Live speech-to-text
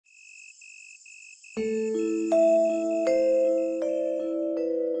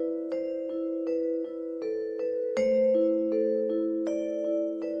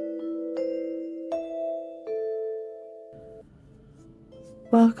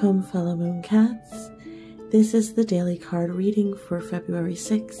Welcome, fellow moon cats. This is the daily card reading for February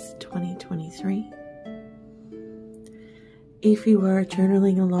 6, 2023. If you are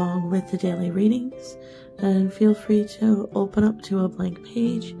journaling along with the daily readings, then feel free to open up to a blank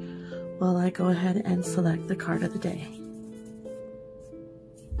page while I go ahead and select the card of the day.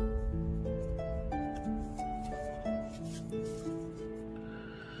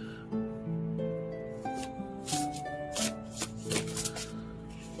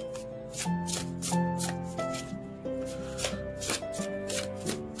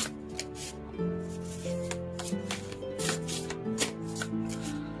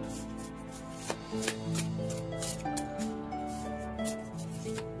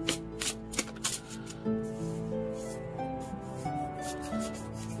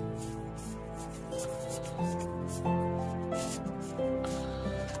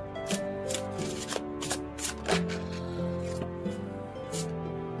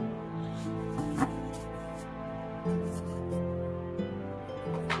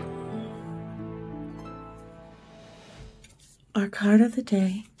 Our card of the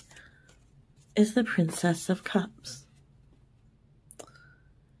day is the Princess of Cups.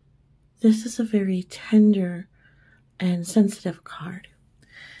 This is a very tender and sensitive card.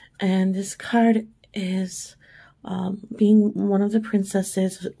 And this card is being one of the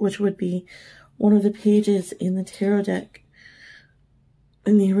princesses, which would be one of the pages in the tarot deck,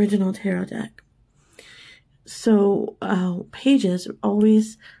 in the original tarot deck. So pages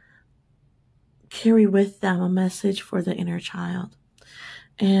always carry with them a message for the inner child.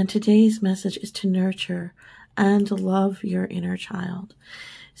 And today's message is to nurture and love your inner child.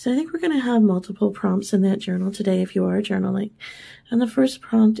 So I think we're going to have multiple prompts in that journal today if you are journaling. And the first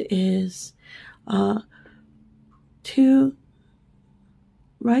prompt is to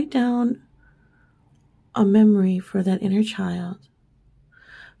write down a memory for that inner child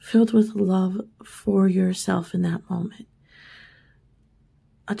filled with love for yourself in that moment.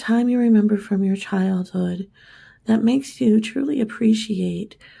 A time you remember from your childhood that makes you truly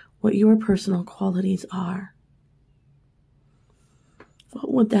appreciate what your personal qualities are. What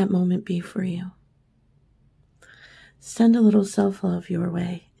would that moment be for you? Send a little self-love your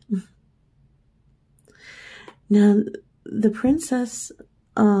way. Now, the princess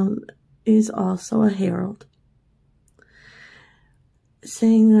is also a herald,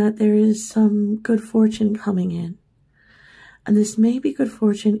 saying that there is some good fortune coming in. And this may be good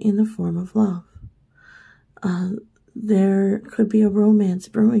fortune in the form of love. There could be a romance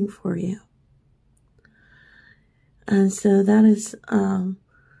brewing for you. And so that is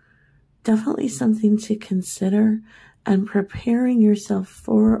definitely something to consider. And preparing yourself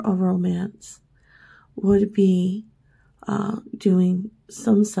for a romance would be doing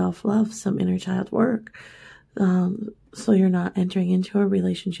some self-love, some inner child work, so you're not entering into a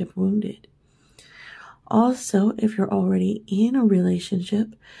relationship wounded. Also, if you're already in a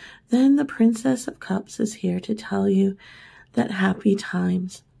relationship, then the Princess of Cups is here to tell you that happy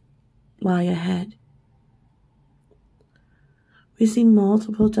times lie ahead. We see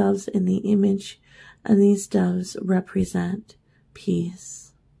multiple doves in the image, and these doves represent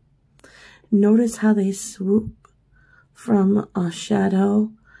peace. Notice how they swoop from a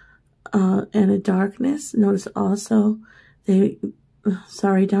shadow and a darkness. Notice also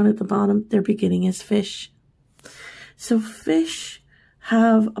down at the bottom, their beginning is fish. So fish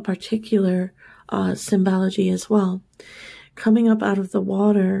have a particular symbology as well. Coming up out of the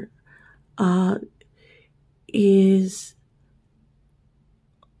water is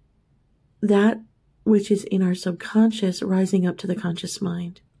that which is in our subconscious rising up to the conscious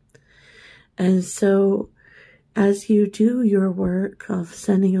mind. And so as you do your work of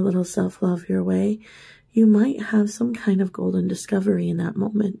sending a little self-love your way, you might have some kind of golden discovery in that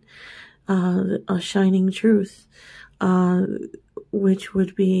moment, a shining truth, which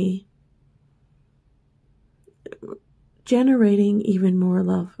would be generating even more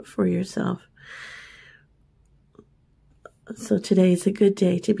love for yourself. So today is a good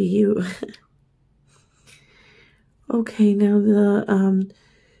day to be you. Okay, now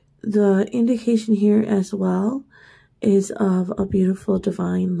the indication here as well is of a beautiful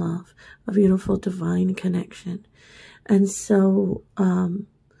divine love, a beautiful divine connection. And so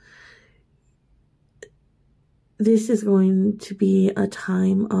this is going to be a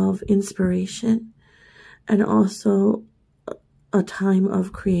time of inspiration and also a time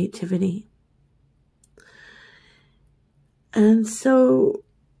of creativity. And so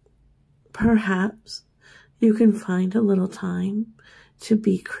perhaps you can find a little time to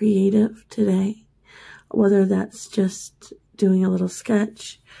be creative today, whether that's just doing a little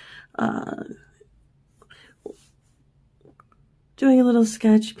sketch,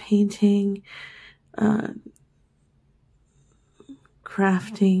 painting,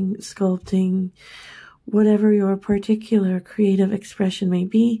 crafting, sculpting, whatever your particular creative expression may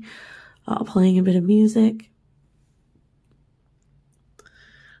be, playing a bit of music.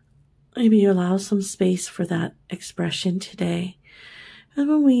 Maybe allow some space for that expression today. And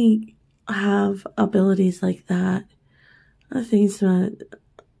when we have abilities like that, things that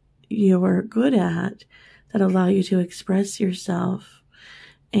you are good at that allow you to express yourself,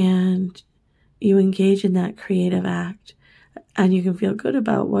 and you engage in that creative act, and you can feel good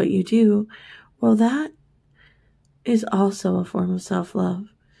about what you do, well, that is also a form of self-love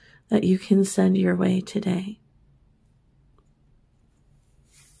that you can send your way today.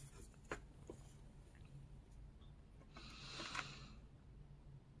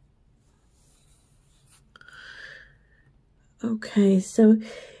 Okay, so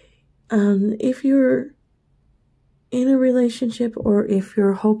if you're in a relationship or if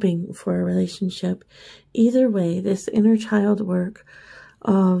you're hoping for a relationship, either way, this inner child work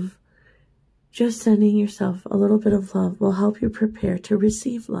of just sending yourself a little bit of love will help you prepare to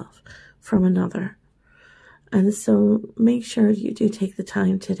receive love from another. And so make sure you do take the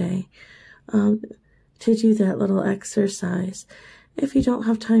time today to do that little exercise. If you don't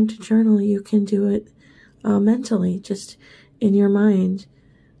have time to journal, you can do it mentally, just in your mind,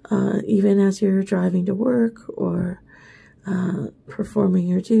 even as you're driving to work or performing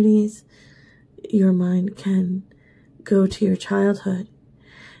your duties. Your mind can go to your childhood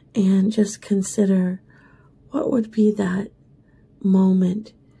and just consider what would be that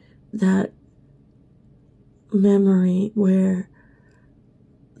moment, that memory where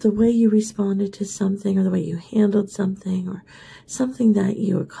the way you responded to something, or the way you handled something, or something that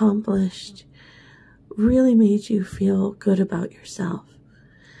you accomplished really made you feel good about yourself.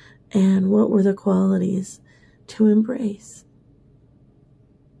 And what were the qualities to embrace?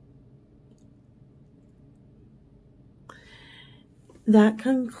 That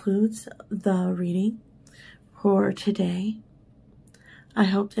concludes the reading for today. I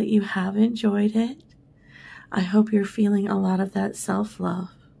hope that you have enjoyed it. I hope you're feeling a lot of that self-love.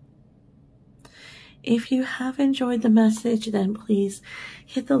 If you have enjoyed the message, then please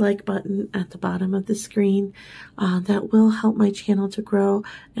hit the like button at the bottom of the screen. That will help my channel to grow,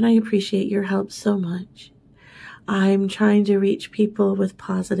 and I appreciate your help so much. I'm trying to reach people with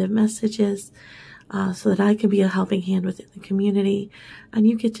positive messages so that I can be a helping hand within the community, and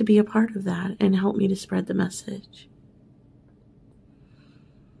you get to be a part of that and help me to spread the message.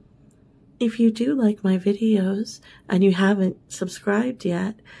 If you do like my videos and you haven't subscribed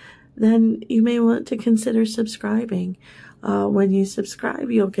yet, then you may want to consider subscribing. When you subscribe,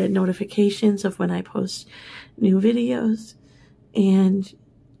 you'll get notifications of when I post new videos, and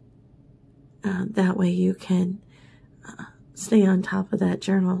that way you can stay on top of that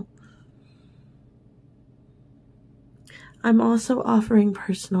journal. I'm also offering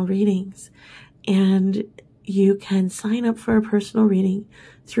personal readings, and you can sign up for a personal reading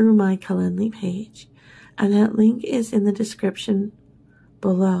through my McClelland page, and that link is in the description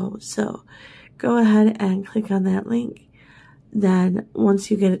below. So go ahead and click on that link. Then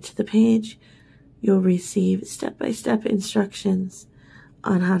once you get it to the page, you'll receive step-by-step instructions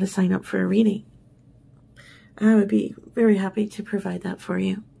on how to sign up for a reading. I would be very happy to provide that for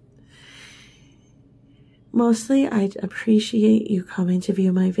you. Mostly, I'd appreciate you coming to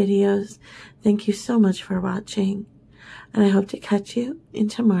view my videos. Thank you so much for watching, and I hope to catch you in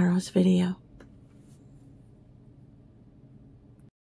tomorrow's video.